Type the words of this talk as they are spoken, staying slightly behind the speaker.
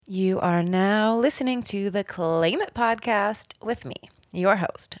You are now listening to the Claim It podcast with me, your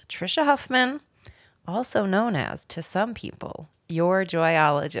host, Trisha Huffman, also known as, to some people, your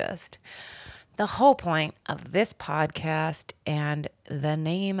joyologist. The whole point of this podcast and the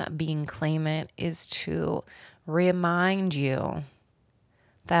name being Claim It is to remind you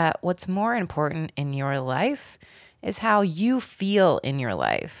that what's more important in your life is how you feel in your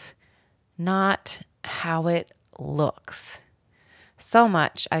life, not how it looks. So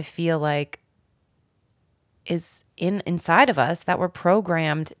much I feel like is inside of us that we're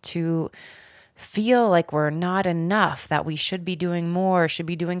programmed to feel like we're not enough, that we should be doing more, should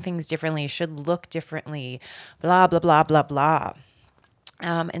be doing things differently, should look differently, blah, blah, blah, blah, blah.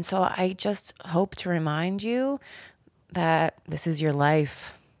 And so I just hope to remind you that this is your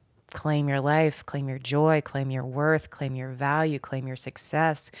life. Claim your life, claim your joy, claim your worth, claim your value, claim your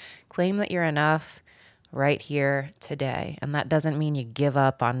success, claim that you're enough right here today. And that doesn't mean you give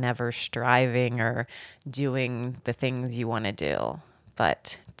up on never striving or doing the things you want to do,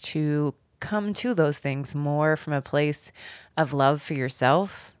 but to come to those things more from a place of love for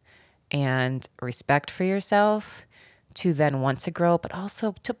yourself and respect for yourself, to then want to grow, but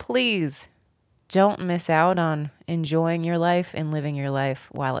also to please don't miss out on enjoying your life and living your life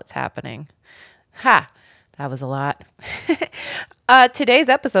while it's happening. Ha! That was a lot. Today's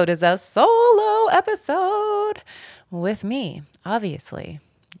episode is a solo episode with me, obviously.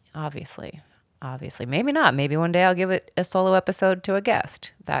 Maybe not. Maybe one day I'll give it a solo episode to a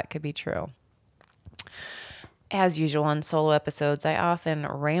guest. That could be true. As usual on solo episodes, I often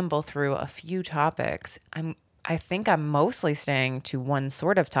ramble through a few topics. I think I'm mostly staying to one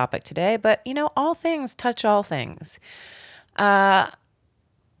sort of topic today, but all things touch all things. I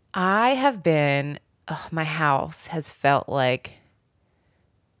have been, my house has felt like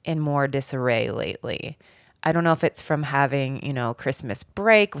in more disarray lately. I don't know if it's from having, Christmas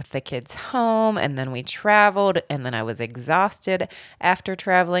break with the kids home, and then we traveled, and then I was exhausted after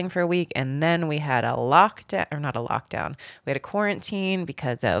traveling for a week, and then we had a lockdown, or not a lockdown, we had a quarantine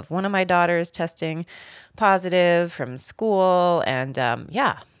because of one of my daughters testing positive from school, and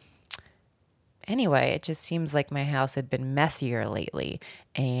Anyway, it just seems like my house had been messier lately,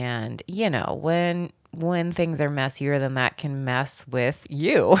 and when things are messier, then that can mess with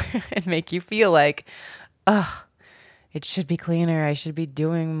you and make you feel like, oh, it should be cleaner. I should be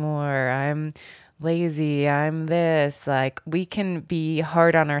doing more. I'm lazy. I'm this. Like, we can be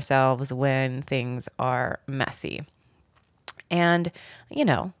hard on ourselves when things are messy. And,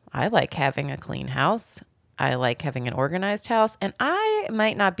 I like having a clean house. I like having an organized house. And I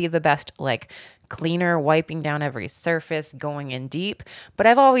might not be the best, cleaner, wiping down every surface, going in deep, but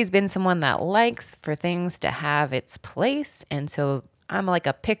I've always been someone that likes for things to have its place. And so I'm like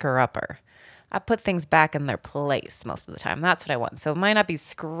a picker-upper. I put things back in their place most of the time. That's what I want. So it might not be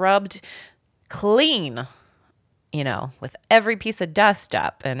scrubbed clean, with every piece of dust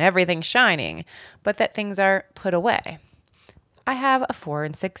up and everything shining, but that things are put away. I have a 4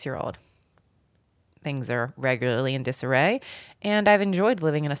 and 6-year-old. Things are regularly in disarray, and I've enjoyed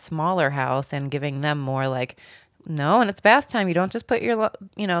living in a smaller house and giving them more no, and it's bath time. You don't just put your,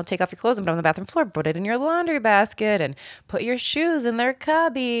 take off your clothes and put it on the bathroom floor. Put it in your laundry basket and put your shoes in their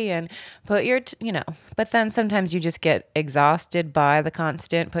cubby and put your, But then sometimes you just get exhausted by the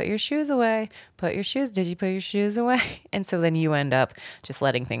constant, put your shoes away, did you put your shoes away? And so then you end up just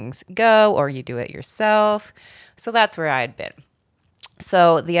letting things go, or you do it yourself. So that's where I had been.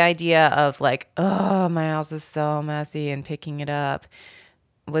 So the idea of oh, my house is so messy and picking it up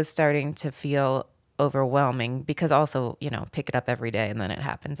was starting to feel overwhelming, because also, pick it up every day and then it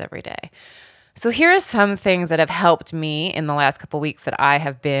happens every day. So here are some things that have helped me in the last couple of weeks that I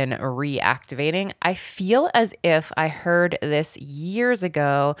have been reactivating. I feel as if I heard this years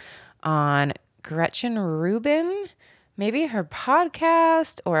ago on Gretchen Rubin, maybe her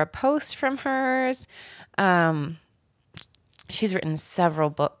podcast or a post from hers. She's written several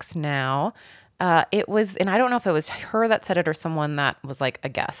books now. It was, and I don't know if it was her that said it or someone that was like a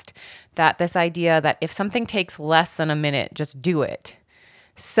guest, that this idea that if something takes less than a minute, just do it.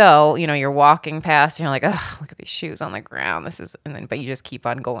 So, you're walking past and you're like, oh, look at these shoes on the ground. But you just keep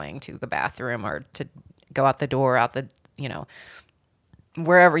on going to the bathroom or to go out the door,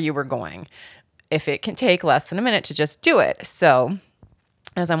 wherever you were going. If it can take less than a minute, to just do it. So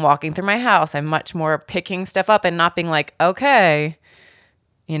as I'm walking through my house, I'm much more picking stuff up and not being like, okay,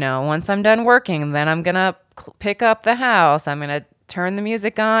 once I'm done working, then I'm going to pick up the house. I'm going to turn the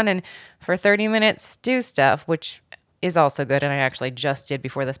music on and for 30 minutes do stuff, which is also good. And I actually just did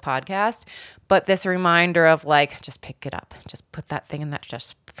before this podcast. But this reminder of like, just pick it up. Just put that thing in that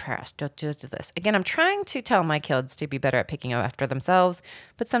just press. Just do this. Again, I'm trying to tell my kids to be better at picking up after themselves.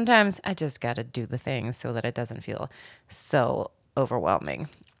 But sometimes I just got to do the things so that it doesn't feel so overwhelming.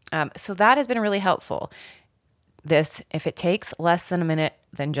 So that has been really helpful. If it takes less than a minute,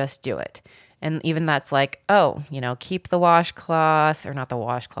 then just do it. And even that's like, keep the washcloth, or not the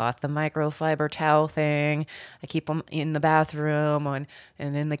washcloth, the microfiber towel thing. I keep them in the bathroom and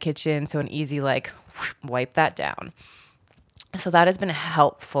in the kitchen. So an easy, like, wipe that down. So that has been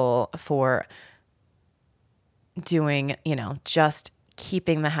helpful for doing, just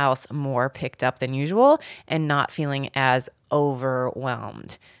keeping the house more picked up than usual and not feeling as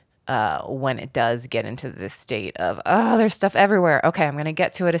overwhelmed when it does get into this state of, there's stuff everywhere. Okay, I'm going to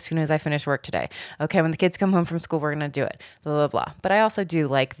get to it as soon as I finish work today. Okay, when the kids come home from school, we're going to do it, blah, blah, blah. But I also do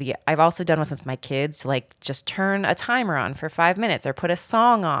I've also done with my kids to like just turn a timer on for 5 minutes or put a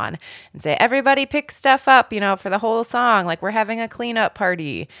song on and say, everybody pick stuff up, for the whole song. Like we're having a cleanup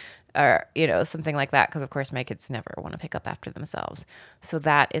party or, something like that. Because of course my kids never want to pick up after themselves. So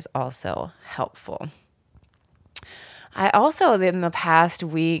that is also helpful. I also, in the past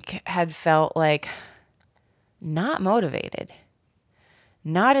week, had felt like not motivated,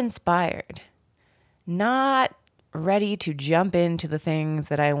 not inspired, not ready to jump into the things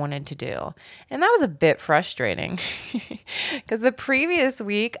that I wanted to do. And that was a bit frustrating because the previous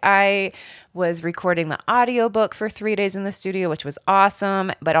week I was recording the audiobook for 3 days in the studio, which was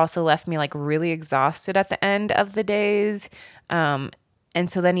awesome, but also left me like really exhausted at the end of the days. And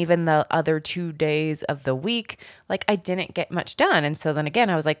so then even the other 2 days of the week, like I didn't get much done. And so then again,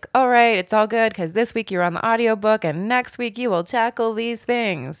 I was like, all right, it's all good because this week you're on the audiobook and next week you will tackle these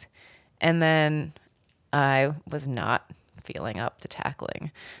things. And then I was not feeling up to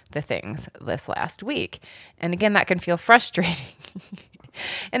tackling the things this last week. And again, that can feel frustrating.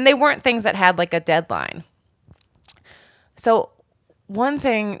 And they weren't things that had like a deadline. So one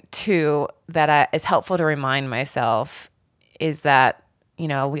thing too that is helpful to remind myself is that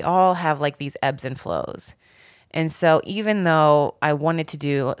we all have like these ebbs and flows. And so even though I wanted to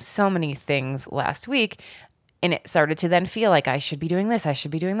do so many things last week, and it started to then feel like I should be doing this, I should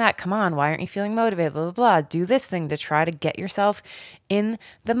be doing that. Come on, why aren't you feeling motivated? Blah, blah, blah. Do this thing to try to get yourself in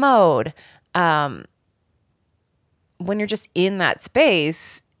the mode. When you're just in that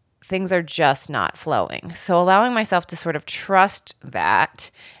space, things are just not flowing. So allowing myself to sort of trust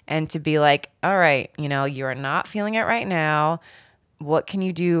that and to be like, all right, you are not feeling it right now. What can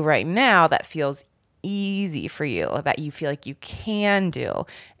you do right now that feels easy for you, that you feel like you can do,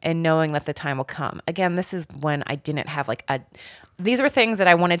 and knowing that the time will come. Again, this is when I didn't have these were things that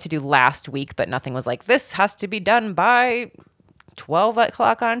I wanted to do last week, but nothing was like, this has to be done by 12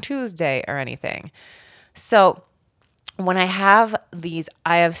 o'clock on Tuesday or anything. So when I have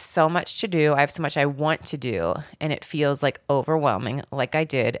I have so much to do, I have so much I want to do, and it feels like overwhelming, like I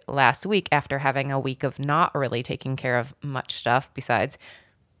did last week after having a week of not really taking care of much stuff besides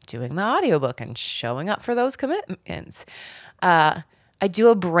doing the audiobook and showing up for those commitments. I do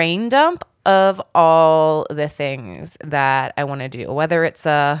a brain dump of all the things that I want to do, whether it's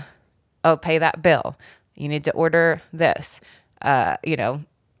pay that bill, you need to order this,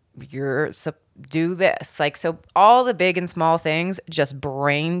 do this. Like, so all the big and small things, just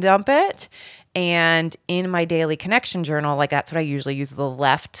brain dump it. And in my daily connection journal, like that's what I usually use the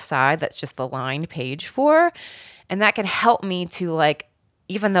left side. That's just the lined page for. And that can help me to like,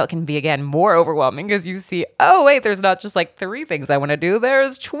 even though it can be, again, more overwhelming because you see, oh, wait, there's not just like 3 things I want to do.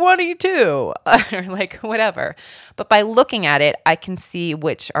 There's 22 or like whatever. But by looking at it, I can see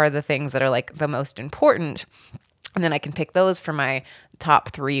which are the things that are like the most important. And then I can pick those for my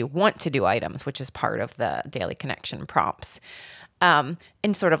top 3 want to do items, which is part of the daily connection prompts. And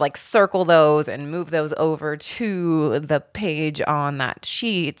sort of like circle those and move those over to the page on that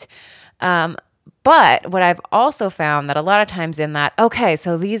sheet. But what I've also found that a lot of times in that, okay,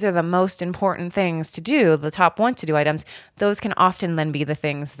 so these are the most important things to do, the top want to do items, those can often then be the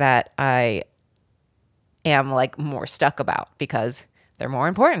things that I am like more stuck about because they're more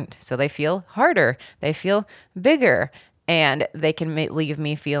important. So they feel harder, they feel bigger, and they can leave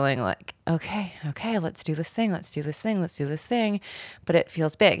me feeling like, okay, let's do this thing, but it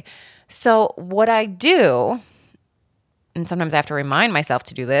feels big. So what I do, and sometimes I have to remind myself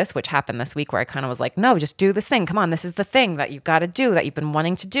to do this, which happened this week where I kind of was like, no, just do this thing. Come on, this is the thing that you've got to do, that you've been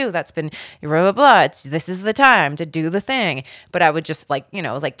wanting to do. That's been blah, blah, blah. This is the time to do the thing. But I would just like, it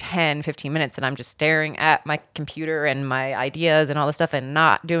was like 10, 15 minutes and I'm just staring at my computer and my ideas and all this stuff and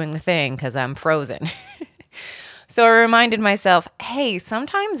not doing the thing because I'm frozen. So I reminded myself, hey,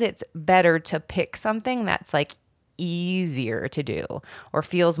 sometimes it's better to pick something that's like easier to do or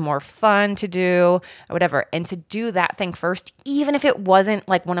feels more fun to do or whatever. And to do that thing first, even if it wasn't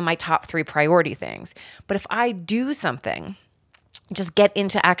like one of my top 3 priority things. But if I do something, just get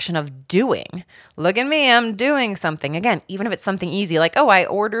into action of doing. Look at me, I'm doing something. Again, even if it's something easy, like, oh, I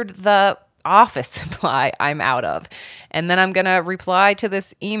ordered the office supply I'm out of. And then I'm going to reply to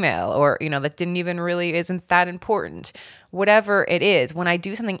this email or, that isn't that important. Whatever it is, when I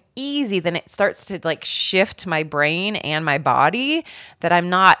do something easy, then it starts to like shift my brain and my body that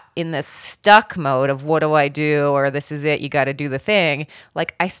I'm not in this stuck mode of what do I do? Or this is it, you got to do the thing.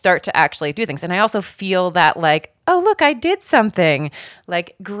 Like I start to actually do things. And I also feel that like, oh, look, I did something.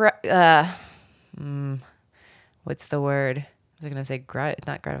 Like, what's the word? I was going to say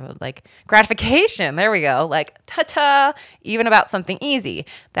like gratification. There we go. Like, ta-ta, even about something easy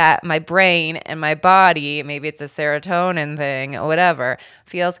that my brain and my body, maybe it's a serotonin thing or whatever,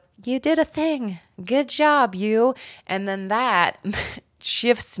 feels, you did a thing. Good job, you. And then that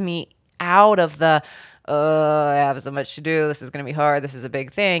shifts me out of the, I have so much to do. This is going to be hard. This is a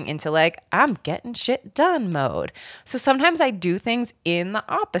big thing into like, I'm getting shit done mode. So sometimes I do things in the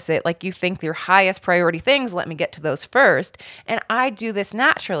opposite. Like you think your highest priority things, let me get to those first. And I do this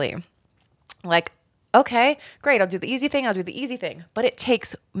naturally. Like, okay, great. I'll do the easy thing. But it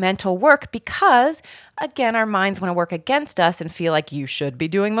takes mental work because, again, our minds want to work against us and feel like you should be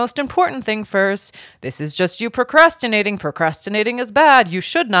doing most important thing first. This is just you procrastinating. Procrastinating is bad. You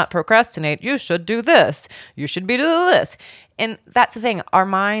should not procrastinate. You should do this. You should be doing this. And that's the thing. Our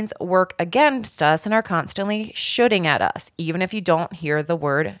minds work against us and are constantly shoulding at us, even if you don't hear the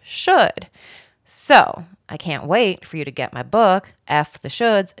word should. So I can't wait for you to get my book, F the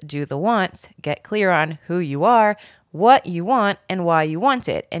Shoulds, Do the Wants, get clear on who you are, what you want, and why you want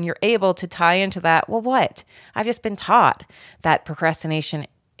it. And you're able to tie into that, well, what? I've just been taught that procrastination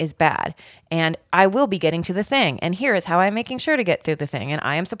is bad, and I will be getting to the thing. And here is how I'm making sure to get through the thing, and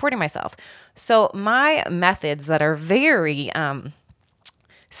I am supporting myself. So my methods that are very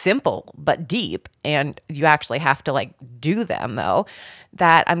simple but deep, and you actually have to like do them though,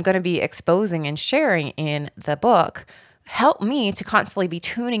 that I'm going to be exposing and sharing in the book help me to constantly be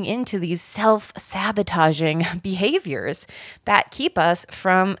tuning into these self-sabotaging behaviors that keep us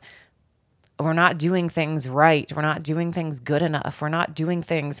from, we're not doing things right, we're not doing things good enough, we're not doing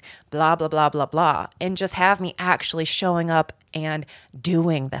things blah, blah, blah, blah, blah, and just have me actually showing up and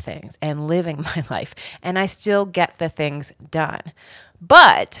doing the things and living my life. And I still get the things done.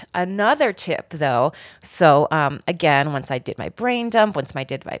 But another tip though, so again, once I did my brain dump, once I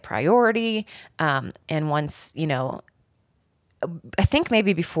did my priority, and once, I think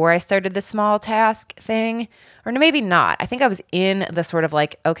maybe before I started the small task thing, or maybe not. I think I was in the sort of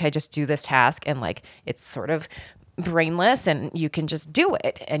like, okay, just do this task. And like, it's sort of brainless and you can just do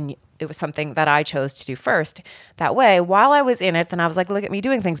it. And it was something that I chose to do first. That way, while I was in it, then I was like, look at me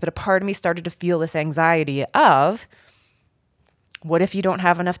doing things. But a part of me started to feel this anxiety of, what if you don't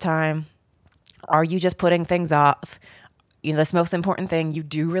have enough time? Are you just putting things off? This most important thing you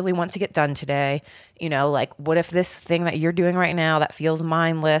do really want to get done today. Like what if this thing that you're doing right now that feels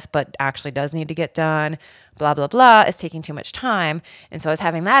mindless, but actually does need to get done, blah, blah, blah, is taking too much time. And so I was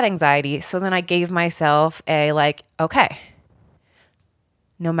having that anxiety. So then I gave myself a like, okay,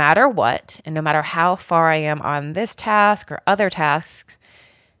 no matter what, and no matter how far I am on this task or other tasks,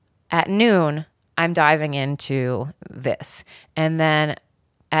 at noon, I'm diving into this. And then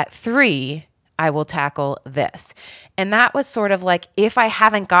at 3, I will tackle this. And that was sort of like, if I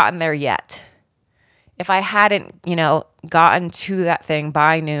haven't gotten there yet, if I hadn't, gotten to that thing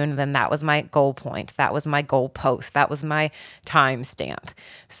by noon, then that was my goal point. That was my goal post. That was my time stamp.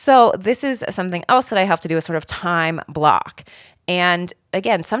 So this is something else that I have to do, a sort of time block. And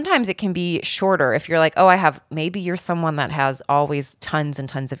again, sometimes it can be shorter if you're like, oh, maybe you're someone that has always tons and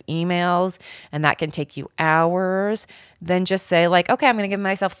tons of emails and that can take you hours. Then just say like, okay, I'm going to give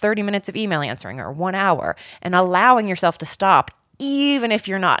myself 30 minutes of email answering or 1 hour, and allowing yourself to stop even if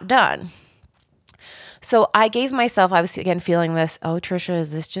you're not done. So I gave myself, I was again feeling this, oh, Trisha,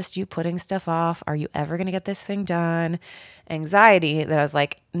 is this just you putting stuff off? Are you ever going to get this thing done? Anxiety that I was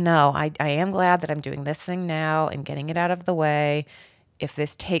like, no, I am glad that I'm doing this thing now and getting it out of the way. If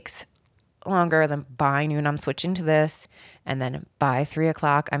this takes longer, then by noon, I'm switching to this. And then by 3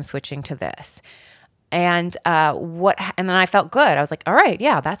 o'clock, I'm switching to this. And and then I felt good. I was like, all right,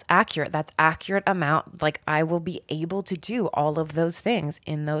 yeah, that's accurate. That's accurate amount. Like I will be able to do all of those things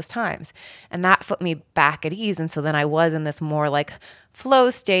in those times. And that put me back at ease. And so then I was in this more like flow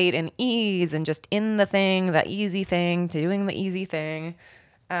state and ease and just in the thing, the easy thing, doing the easy thing,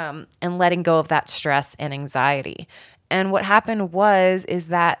 and letting go of that stress and anxiety. And what happened is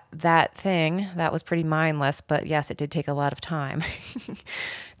that thing that was pretty mindless, but yes, it did take a lot of time,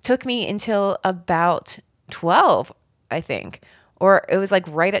 took me until about 12, I think. Or it was like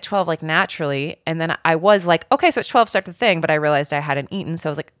right at 12, like naturally. And then I was like, okay, so it's 12, start the thing. But I realized I hadn't eaten. So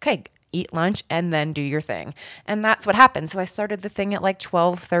I was like, okay, eat lunch and then do your thing. And that's what happened. So I started the thing at like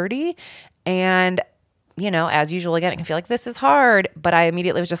 12:30. And, as usual, again, it can feel like this is hard. But I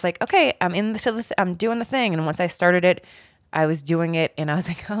immediately was just like, okay, I'm doing the thing. And once I started it, I was doing it. And I was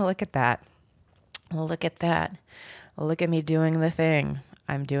like, oh, look at that. Look at that. Look at me doing the thing.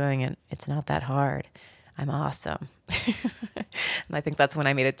 I'm doing it. It's not that hard. I'm awesome. And I think that's when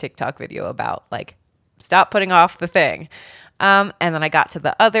I made a TikTok video about like, stop putting off the thing. And then I got to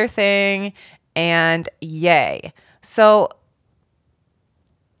the other thing and yay. So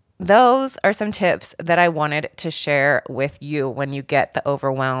those are some tips that I wanted to share with you when you get the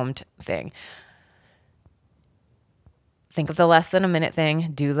overwhelmed thing. Think of the less than a minute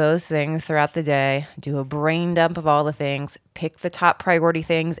thing, do those things throughout the day, do a brain dump of all the things, pick the top priority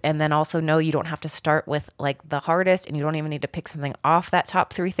things, and then also know you don't have to start with like the hardest and you don't even need to pick something off that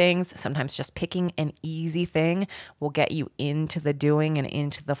top 3 things. Sometimes just picking an easy thing will get you into the doing and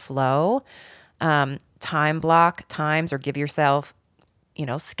into the flow. Time block times or give yourself,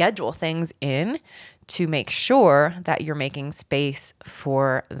 schedule things in to make sure that you're making space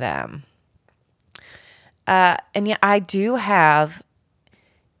for them. And yeah, I do have,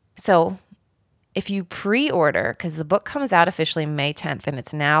 so if you pre-order, because the book comes out officially May 10th and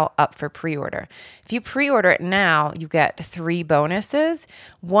it's now up for pre-order. If you pre-order it now, you get 3 bonuses,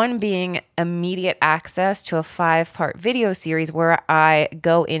 one being immediate access to a 5-part video series where I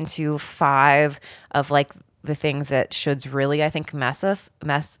go into 5 of like the things that shoulds really, I think, mess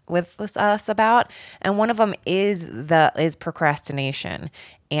with us about. And one of them is procrastination.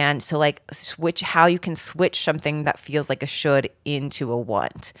 And so like how you can switch something that feels like a should into a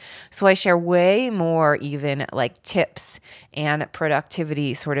want. So I share way more even like tips and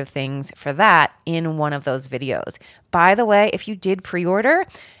productivity sort of things for that in one of those videos. By the way, if you did pre-order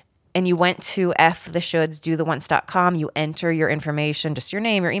and you went to ftheshouldstdothewants.com, you enter your information, just your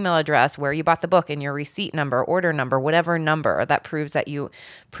name, your email address, where you bought the book, and your receipt number, order number, whatever number that proves that you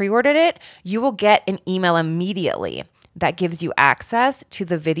pre-ordered it, you will get an email immediately that gives you access to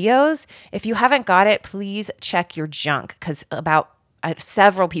the videos. If you haven't got it, please check your junk, because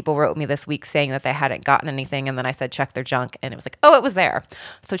several people wrote me this week saying that they hadn't gotten anything, and then I said check their junk, and it was like, oh, it was there.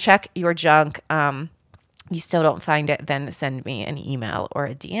 So check your junk. You still don't find it, then send me an email or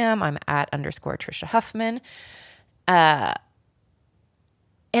a DM. I'm at _Trisha Huffman. And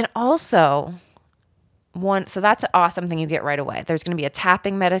also so that's an awesome thing you get right away. There's going to be a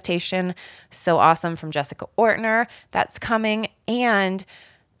tapping meditation, so awesome, from Jessica Ortner that's coming, and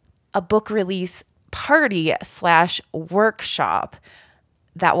a book release party / workshop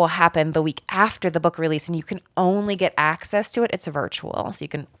that will happen the week after the book release, and you can only get access to it. It's virtual, so you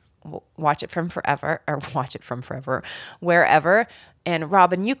can watch it from forever, wherever. And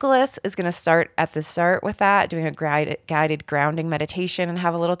Robin Euclid is going to start at the start with that, doing a guided grounding meditation and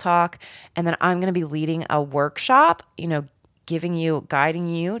have a little talk. And then I'm going to be leading a workshop, guiding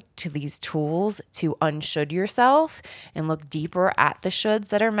you to these tools to unshould yourself and look deeper at the shoulds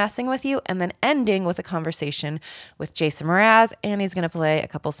that are messing with you. And then ending with a conversation with Jason Mraz. And he's going to play a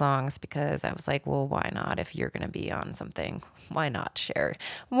couple songs, because I was like, well, why not? If you're going to be on something, why not share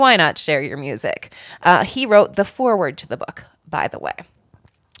your music? He wrote the foreword to the book, by the way.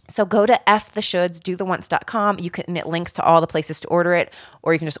 So go to ftheshouldstdothewants.com. It links to all the places to order it,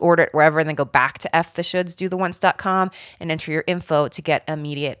 or you can just order it wherever and then go back to ftheshouldstdothewants.com and enter your info to get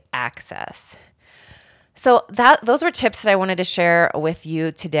immediate access. So those were tips that I wanted to share with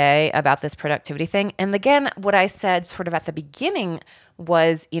you today about this productivity thing. And again, what I said sort of at the beginning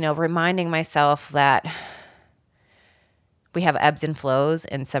was, reminding myself that we have ebbs and flows,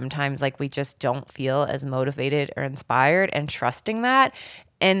 and sometimes like we just don't feel as motivated or inspired, and trusting that.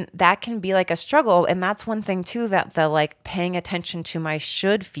 And that can be like a struggle. And that's one thing too, that the like paying attention to my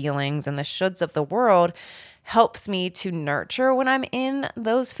should feelings and the shoulds of the world helps me to nurture when I'm in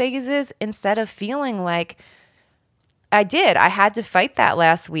those phases, instead of feeling like I had to fight that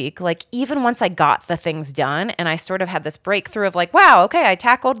last week. Like even once I got the things done and I sort of had this breakthrough of like, wow, okay, I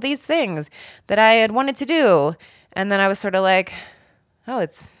tackled these things that I had wanted to do. And then I was sort of like, oh,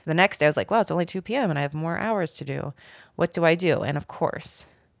 it's the next day. I was like, wow, it's only 2 p.m. and I have more hours to do. What do I do? And of course,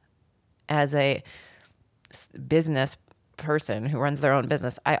 as a business person who runs their own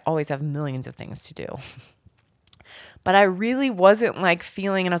business, I always have millions of things to do. but I really wasn't like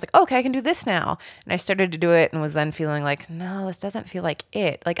feeling, and I was like, okay, I can do this now. And I started to do it and was then feeling like, no, this doesn't feel like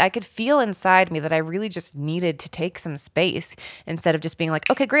it. Like I could feel inside me that I really just needed to take some space instead of just being like,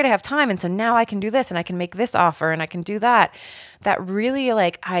 okay, great, I have time. And so now I can do this and I can make this offer and I can do that. That really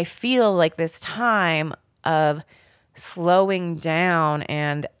like, I feel like this time of slowing down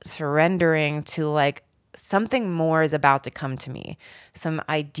and surrendering to like, something more is about to come to me, some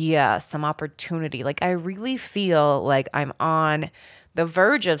idea, some opportunity. Like I really feel like I'm on the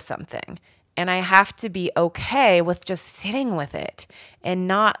verge of something and I have to be okay with just sitting with it and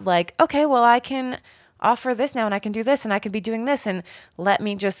not like, okay, well, I can offer this now and I can do this and I could be doing this and let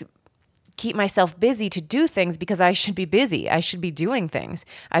me just keep myself busy to do things because I should be busy. I should be doing things.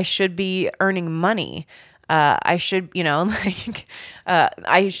 I should be earning money. I should,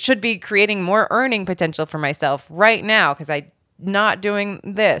 I should be creating more earning potential for myself right now because I'm not doing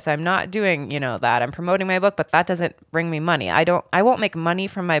this. I'm not doing, that. I'm promoting my book, but that doesn't bring me money. I won't make money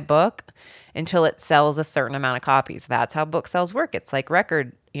from my book until it sells a certain amount of copies. That's how book sales work. It's like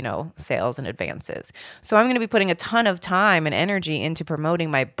record, sales and advances. So I'm going to be putting a ton of time and energy into promoting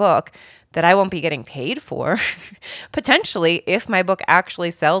my book that I won't be getting paid for, potentially, if my book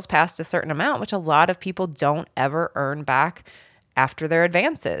actually sells past a certain amount, which a lot of people don't ever earn back after their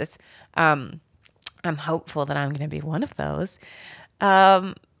advances. I'm hopeful that I'm going to be one of those.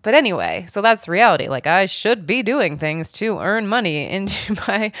 But anyway, so that's reality. Like I should be doing things to earn money into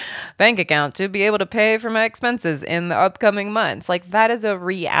my bank account to be able to pay for my expenses in the upcoming months. Like that is a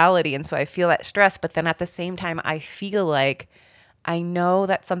reality. And so I feel that stress, but then at the same time, I feel like I know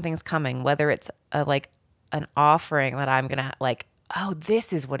that something's coming, whether it's an offering that I'm going to like, oh,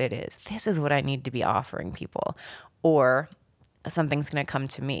 this is what it is. This is what I need to be offering people, or something's going to come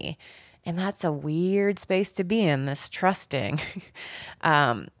to me. And that's a weird space to be in, this trusting,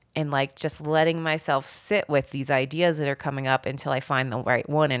 and like just letting myself sit with these ideas that are coming up until I find the right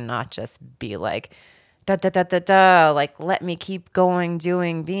one and not just be like, da, da, da, da, da, like, let me keep going,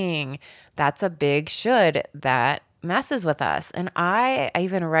 doing, being. That's a big should that messes with us. And I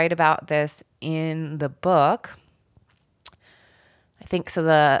even write about this in the book. I think so.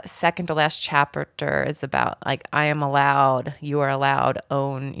 The second to last chapter is about like, I am allowed, you are allowed,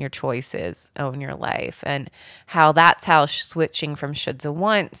 own your choices, own your life. And how that's how switching from should to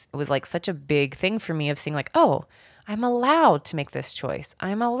wants, it was like such a big thing for me of seeing like, oh, I'm allowed to make this choice.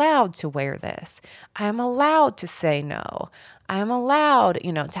 I'm allowed to wear this. I'm allowed to say no. I am allowed,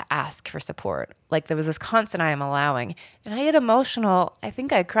 to ask for support. Like there was this constant I am allowing. And I get emotional. I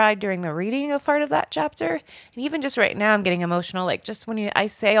think I cried during the reading of part of that chapter. And even just right now, I'm getting emotional. Like just when I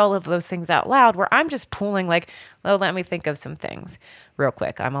say all of those things out loud, where I'm just pulling like, oh, let me think of some things real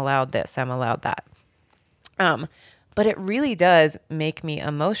quick. I'm allowed this. I'm allowed that. But it really does make me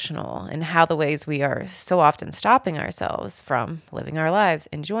emotional in how the ways we are so often stopping ourselves from living our lives,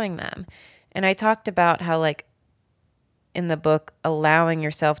 enjoying them. And I talked about how like in the book, allowing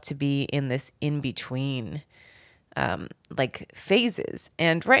yourself to be in this in-between like phases.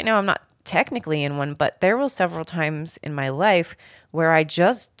 And right now I'm not technically in one, but there were several times in my life where I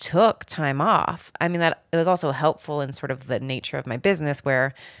just took time off. I mean, that it was also helpful in sort of the nature of my business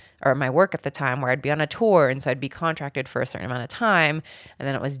or my work at the time, where I'd be on a tour. And so I'd be contracted for a certain amount of time and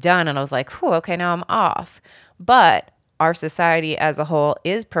then it was done. And I was like, whew, okay, now I'm off. But our society as a whole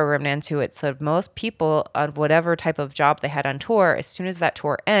is programmed into it. So most people on whatever type of job they had on tour, as soon as that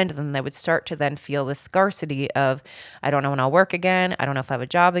tour ended, then they would start to then feel the scarcity of, I don't know when I'll work again. I don't know if I have a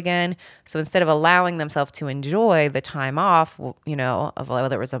job again. So instead of allowing themselves to enjoy the time off, of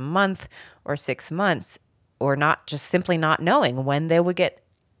whether it was a month or 6 months, or not just simply not knowing when they would get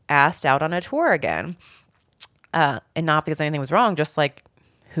asked out on a tour again, and not because anything was wrong, just like,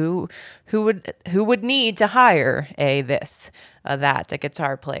 who would need to hire a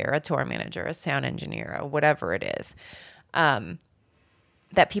guitar player, a tour manager, a sound engineer, or whatever it is,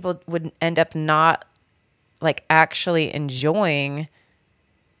 that people would end up not like actually enjoying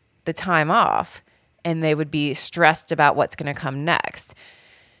the time off, and they would be stressed about what's going to come next.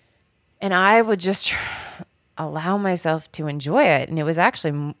 And I would just allow myself to enjoy it. And it was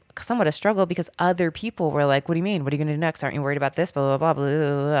actually somewhat a struggle because other people were like, what do you mean? What are you going to do next? Aren't you worried about this? Blah, blah, blah, blah,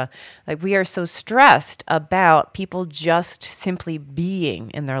 blah, blah. Like we are so stressed about people just simply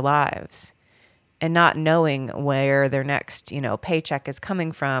being in their lives and not knowing where their next, paycheck is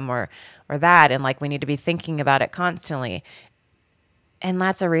coming from or that. And like, we need to be thinking about it constantly. And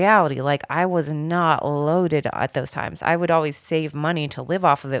that's a reality. Like I was not loaded at those times. I would always save money to live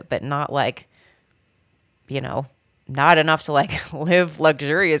off of it, but not like, not enough to like live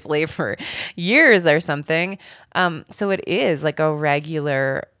luxuriously for years or something. So it is like a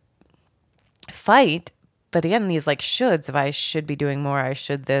regular fight, But again, these like shoulds of I should be doing more, I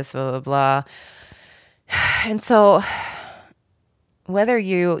should this, blah, blah, blah. And so whether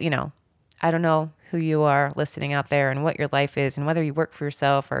I don't know who you are listening out there and what your life is and whether you work for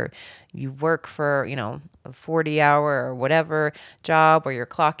yourself or you work for, a 40-hour or whatever job where you're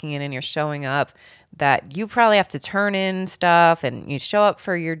clocking in and you're showing up, that you probably have to turn in stuff and you show up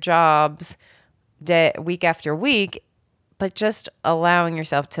for your jobs week after week, but just allowing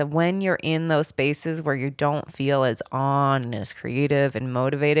yourself to, when you're in those spaces where you don't feel as on and as creative and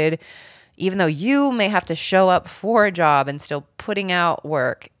motivated, even though you may have to show up for a job and still putting out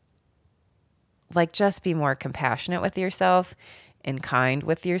work, like just be more compassionate with yourself and kind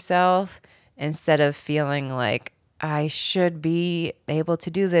with yourself instead of feeling like I should be able to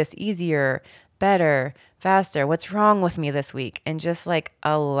do this easier, better, faster. What's wrong with me this week? And just like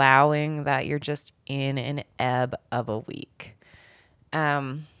allowing that you're just in an ebb of a week.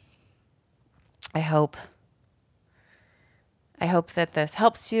 I hope that this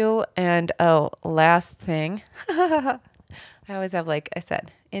helps you. And last thing, I always have, like I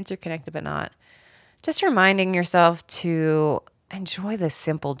said, interconnected but not. Just reminding yourself to enjoy the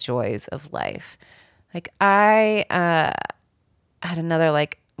simple joys of life. Like I had another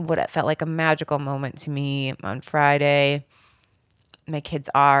what it felt like a magical moment to me on Friday. My kids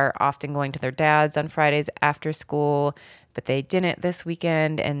are often going to their dads on Fridays after school, but they didn't this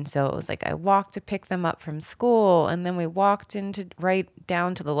weekend. And so it was like I walked to pick them up from school, and then we walked right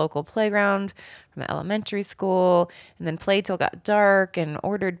down to the local playground from the elementary school, and then played till it got dark and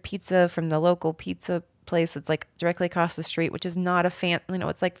ordered pizza from the local pizza place that's like directly across the street, which is not a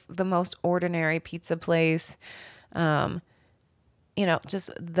it's like the most ordinary pizza place.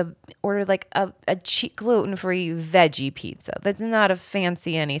 Just ordered like a cheap gluten-free veggie pizza. That's not a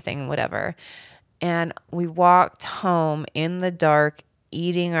fancy anything, whatever. And we walked home in the dark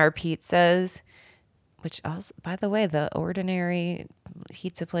eating our pizzas, which also, by the way, the ordinary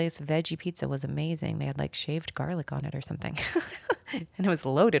pizza place veggie pizza was amazing. They had like shaved garlic on it or something. And it was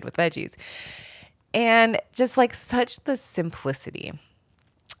loaded with veggies. And just like such the simplicity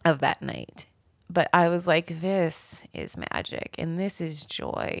of that night. But I was like, this is magic and this is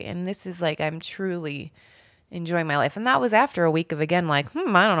joy. And this is like, I'm truly enjoying my life. And that was after a week of, again, like, I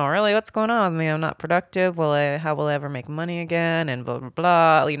don't know really what's going on with me. I'm not productive. How will I ever make money again? And blah, blah,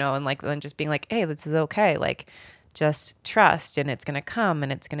 blah, and like, then just being like, hey, this is okay. Like, just trust and it's going to come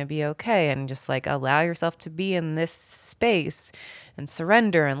and it's going to be okay. And just like allow yourself to be in this space and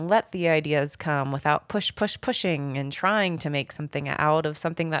surrender and let the ideas come without pushing and trying to make something out of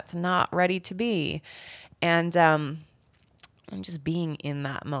something that's not ready to be. And just being in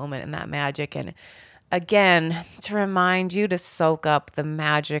that moment and that magic. And again, to remind you to soak up the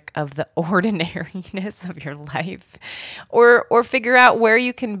magic of the ordinariness of your life, or figure out where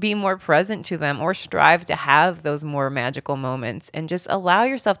you can be more present to them, or strive to have those more magical moments, and just allow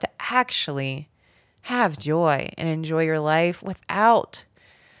yourself to actually have joy and enjoy your life without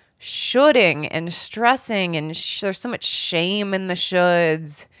shoulding and stressing. And there's so much shame in the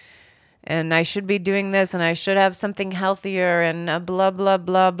shoulds. And I should be doing this, and I should have something healthier, and blah, blah,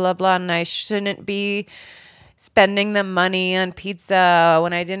 blah, blah, blah. And I shouldn't be spending the money on pizza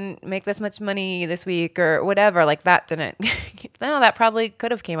when I didn't make this much money this week or whatever. Like that didn't, no, that probably could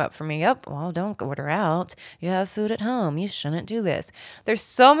have came up for me. Yep. Well, don't order out. You have food at home. You shouldn't do this. There's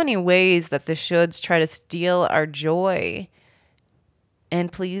so many ways that the shoulds try to steal our joy.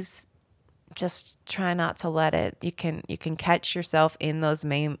 And please just try not to let it. You can catch yourself in those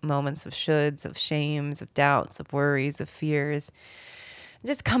main moments of shoulds, of shames, of doubts, of worries, of fears.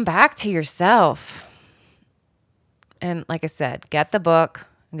 Just come back to yourself. And like I said, get the book.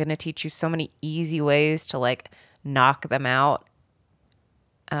 I'm going to teach you so many easy ways to like knock them out.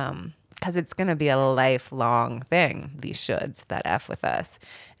 Because it's going to be a lifelong thing, these shoulds that F with us.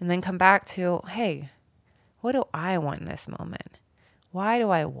 And then come back to, hey, what do I want in this moment? Why do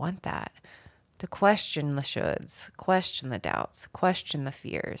I want that? To question the shoulds, question the doubts, question the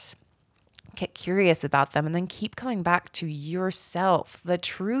fears, get curious about them, and then keep coming back to yourself, the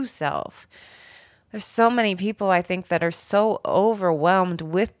true self. There's so many people, I think, that are so overwhelmed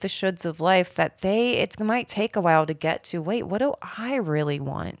with the shoulds of life that it might take a while to get to, wait, what do I really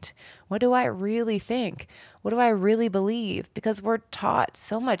want? What do I really think? What do I really believe? Because we're taught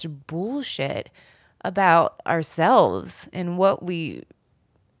so much bullshit about ourselves and what we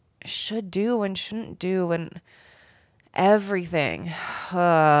should do and shouldn't do and everything.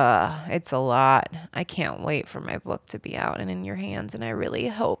 It's a lot. I can't wait for my book to be out and in your hands, and I really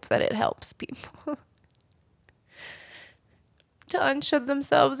hope that it helps people to unshould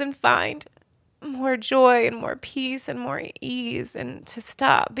themselves and find more joy and more peace and more ease, and to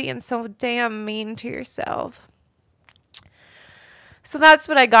stop being so damn mean to yourself. So that's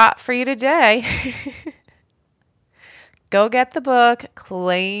what I got for you today. Go get the book,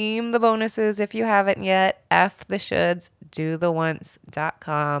 claim the bonuses if you haven't yet. F the shoulds, do the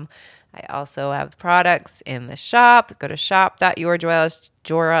once.com. I also have products in the shop. Go to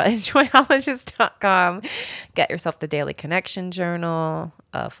shop.yourjoyologist.com. Get yourself the Daily Connection Journal,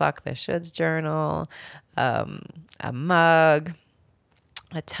 a Fuck the Shoulds journal, a mug,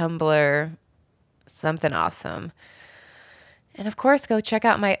 a tumbler, something awesome. And of course, go check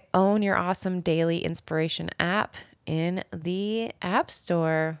out my Own Your Awesome Daily Inspiration app in the App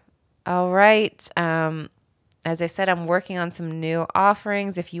Store. All right. As I said, I'm working on some new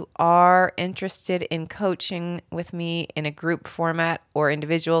offerings. If you are interested in coaching with me in a group format or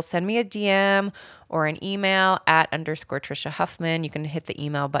individual, send me a DM or an email at _Trisha Huffman. You can hit the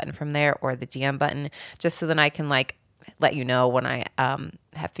email button from there or the DM button, just so that I can let you know when I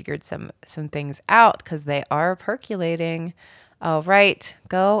have figured some things out, because they are percolating. All right,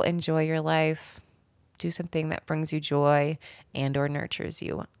 go enjoy your life. Do something that brings you joy and or nurtures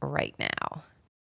you right now.